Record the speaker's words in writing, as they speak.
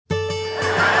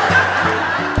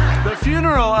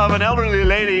funeral of an elderly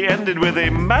lady ended with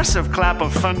a massive clap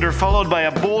of thunder followed by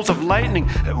a bolt of lightning.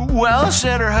 "Well,"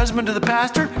 said her husband to the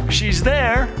pastor, "she's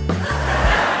there."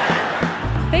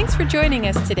 Thanks for joining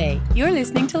us today. You're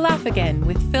listening to Laugh Again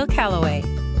with Phil Callaway.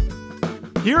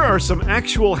 Here are some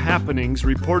actual happenings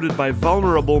reported by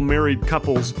vulnerable married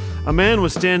couples. A man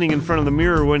was standing in front of the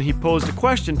mirror when he posed a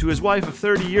question to his wife of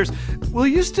 30 years. "Will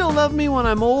you still love me when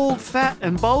I'm old, fat,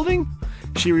 and balding?"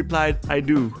 She replied, "I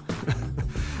do."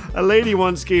 A lady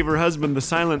once gave her husband the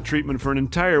silent treatment for an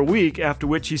entire week, after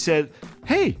which he said,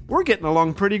 "Hey, we're getting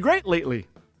along pretty great lately."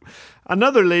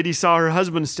 Another lady saw her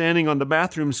husband standing on the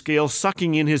bathroom scale,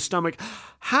 sucking in his stomach.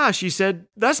 "Ha," she said,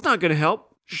 "that's not going to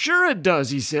help." "Sure it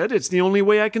does," he said. "It's the only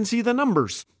way I can see the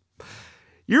numbers."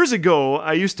 Years ago,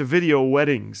 I used to video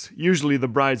weddings. Usually the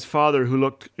bride's father, who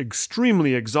looked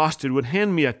extremely exhausted, would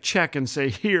hand me a check and say,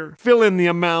 "Here, fill in the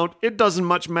amount. It doesn't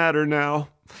much matter now."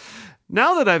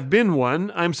 Now that I've been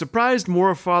one, I'm surprised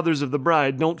more fathers of the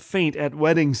bride don't faint at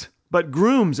weddings. But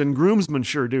grooms and groomsmen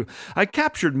sure do. I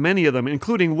captured many of them,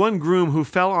 including one groom who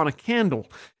fell on a candle.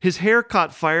 His hair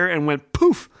caught fire and went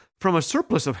poof, from a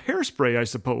surplus of hairspray, I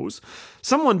suppose.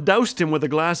 Someone doused him with a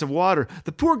glass of water.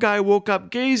 The poor guy woke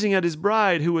up gazing at his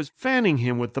bride, who was fanning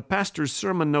him with the pastor's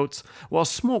sermon notes, while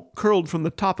smoke curled from the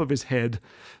top of his head.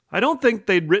 I don't think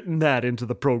they'd written that into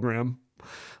the program.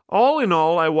 All in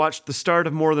all, I watched the start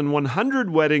of more than 100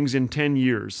 weddings in 10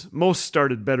 years. Most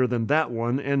started better than that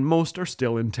one, and most are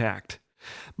still intact.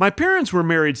 My parents were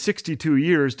married 62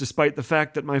 years, despite the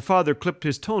fact that my father clipped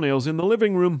his toenails in the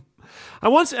living room. I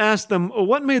once asked them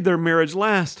what made their marriage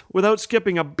last. Without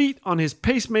skipping a beat on his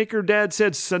pacemaker, Dad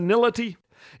said senility.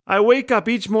 "I wake up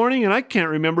each morning and I can't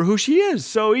remember who she is,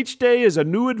 so each day is a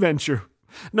new adventure."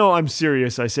 "No, I'm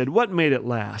serious," I said. "What made it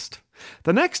last?"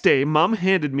 The next day, Mom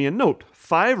handed me a note.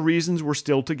 5 reasons we're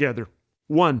still together.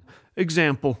 1.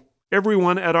 Example.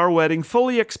 Everyone at our wedding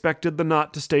fully expected the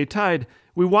knot to stay tied.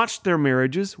 We watched their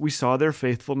marriages. We saw their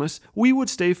faithfulness. We would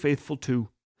stay faithful too.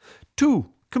 2.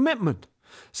 Commitment.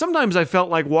 Sometimes I felt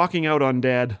like walking out on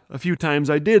Dad. A few times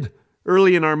I did.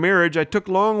 Early in our marriage, I took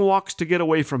long walks to get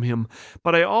away from him,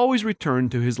 but I always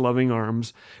returned to his loving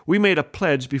arms. We made a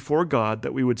pledge before God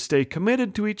that we would stay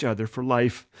committed to each other for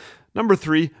life.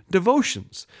 3.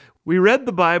 Devotions. We read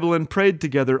the Bible and prayed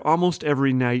together almost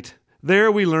every night.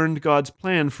 There we learned God's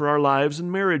plan for our lives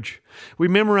and marriage. We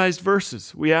memorized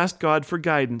verses. We asked God for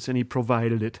guidance, and He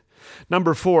provided it.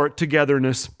 4,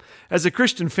 togetherness. As a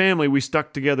Christian family, we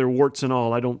stuck together, warts and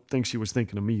all. I don't think she was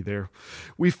thinking of me there.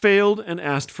 We failed and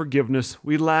asked forgiveness.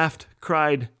 We laughed,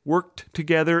 cried, worked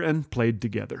together, and played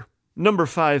together.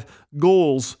 5,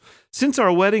 goals. Since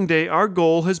our wedding day, our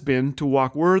goal has been to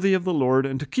walk worthy of the Lord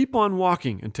and to keep on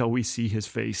walking until we see His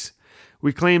face.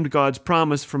 We claimed God's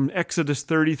promise from Exodus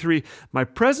 33, "My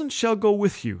presence shall go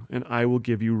with you, and I will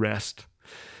give you rest."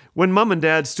 When Mom and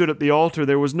Dad stood at the altar,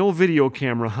 there was no video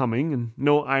camera humming and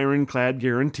no ironclad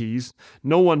guarantees.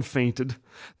 No one fainted.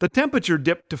 The temperature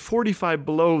dipped to 45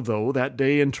 below, though, that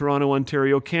day in Toronto,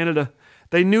 Ontario, Canada.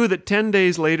 They knew that 10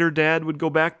 days later, Dad would go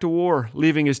back to war,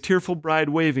 leaving his tearful bride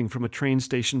waving from a train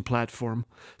station platform.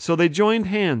 So they joined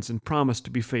hands and promised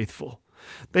to be faithful.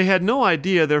 They had no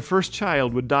idea their first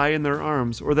child would die in their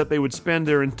arms or that they would spend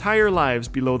their entire lives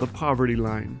below the poverty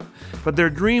line. But their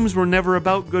dreams were never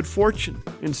about good fortune.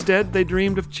 Instead, they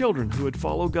dreamed of children who would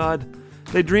follow God.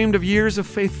 They dreamed of years of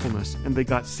faithfulness, and they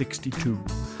got 62.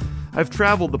 I've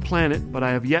traveled the planet, but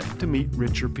I have yet to meet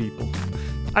richer people.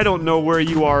 I don't know where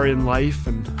you are in life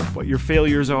and what your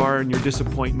failures are and your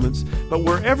disappointments, but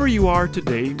wherever you are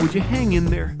today, would you hang in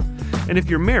there? And if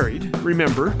you're married,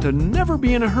 remember to never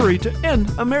be in a hurry to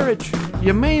end a marriage.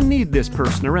 You may need this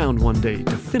person around one day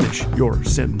to finish your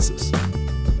sentences.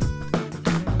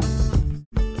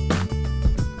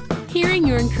 Hearing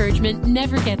your encouragement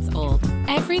never gets old.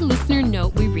 Every listener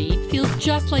note we read feels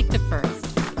just like the first.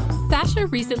 Sasha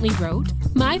recently wrote,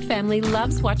 "My family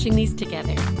loves watching these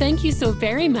together. Thank you so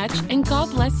very much, and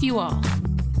God bless you all."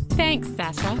 Thanks,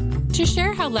 Sasha. To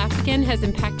share how Laugh Again has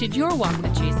impacted your walk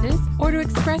with Jesus, or to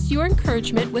express your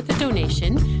encouragement with a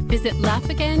donation, visit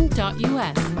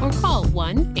laughagain.us or call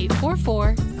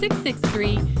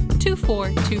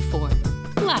 1-844-663-2424.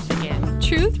 Laugh Again.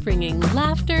 Truth bringing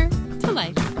laughter to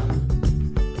life.